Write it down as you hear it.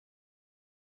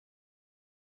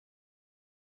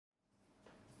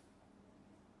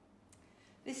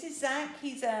This is Zach.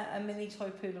 He's a mini toy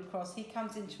poodle cross. He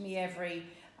comes into me every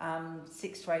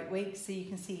 6 to 8 weeks, so you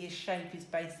can see his shape is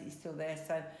basically still there,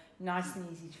 so nice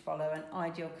and easy to follow, an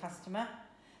ideal customer.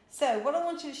 So what I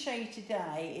wanted to show you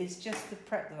today is just the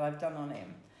prep that I've done on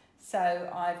him. So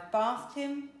I've bathed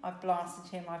him, I've blasted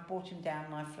him, I've brought him down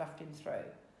and I've fluffed him through.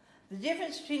 The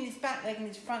difference between his back leg and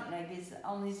his front leg is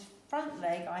on his front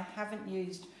leg I haven't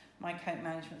used my coat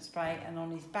management spray, and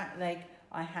on his back leg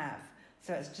I have.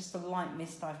 So it's just a light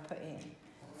mist I've put in.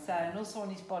 So, and also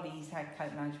on his body he's had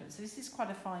coat management. So this is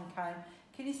quite a fine comb.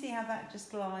 Can you see how that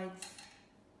just glides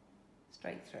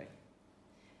straight through?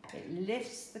 It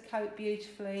lifts the coat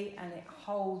beautifully and it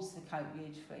holds the coat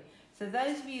beautifully. So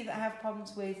those of you that have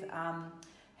problems with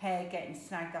hair getting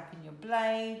snagged up in your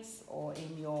blades or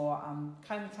in your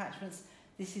comb attachments,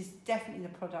 this is definitely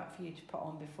the product for you to put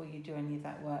on before you do any of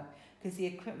that work, because the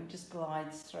equipment just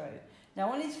glides through. Now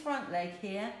on his front leg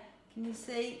here, can you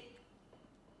see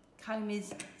comb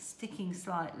is sticking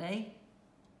slightly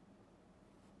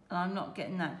and I'm not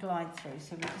getting that glide through,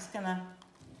 so we're just going to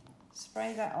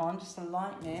spray that on, just a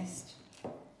light mist,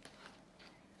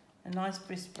 a nice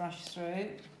brisk brush through,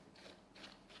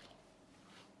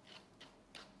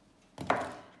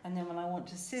 and then when I want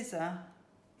to scissor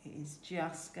it is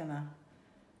just going to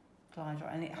glide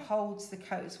right, and it holds the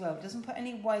coat as well. It doesn't put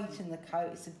any weight in the coat.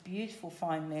 It's a beautiful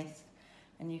fine mist,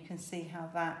 and you can see how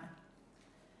that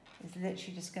is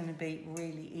literally just going to be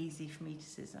really easy for me to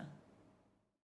scissor.